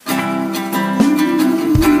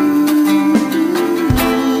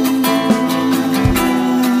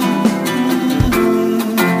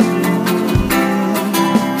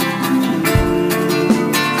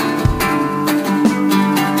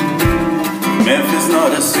Memphis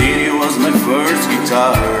not a city was my first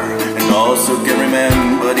guitar, and also can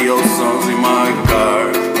remember the old songs in my car.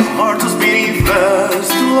 My heart was beating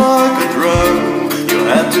fast like a drum. You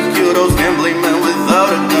had to kill those gambling men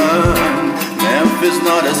without a gun. Memphis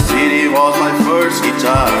not a city was my first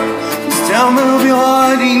guitar. Just tell me who you're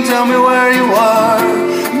hiding, tell me where you are.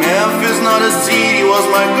 Memphis not a city was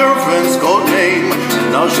my girlfriend's code name,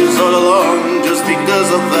 and now she's all alone just because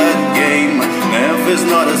of that game. Memphis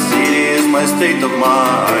not a city is my state of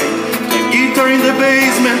mind. The guitar in the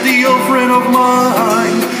basement, the old friend of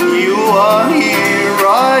mine. You are here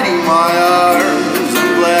right in my arms.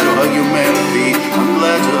 I'm glad to hug you, Memphis. I'm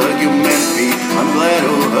glad to hug you, Memphis. I'm glad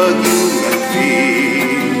to hug you,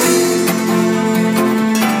 Memphis.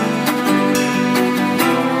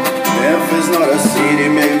 Memphis not a city,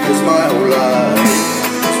 Memphis my whole life.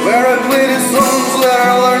 It's where I play the songs that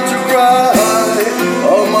I learned to cry.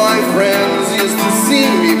 All my friends used to see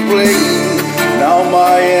me playing. Now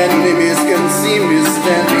my enemies can see me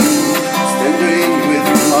standing with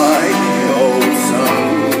my old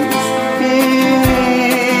songs.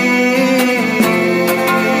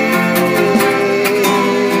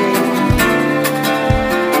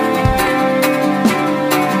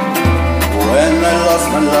 When I lost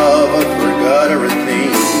my love, I forgot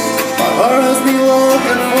everything. My heart has been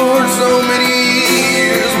longing for so many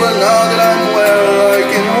years, but now that I'm well, I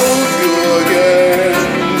can hold you again.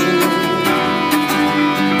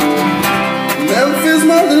 Memphis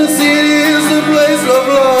Mountain City is the place of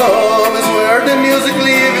love. It's where the music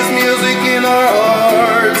lives, music in our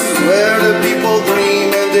hearts. It's where the people dream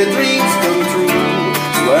and their dreams come true.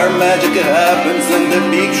 It's where magic happens and the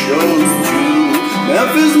big shows too.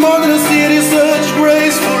 Memphis Mountain City, such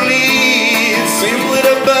gracefully. It's simply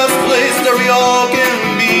the best place that we all can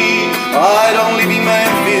be. I'd only be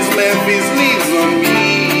Memphis, Memphis lives on me.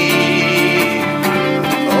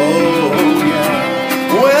 Oh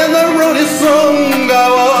yeah. When I wrote this song, I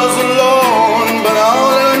was alone, but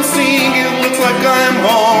now that I'm singing, it looks like I am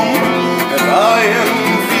home, and I am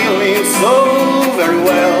feeling so very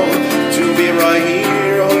well to be right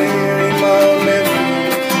here, oh here in my own Memphis.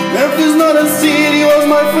 Memphis not a city was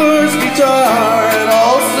my first guitar, and I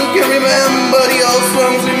also can remember the old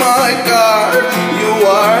songs in my car.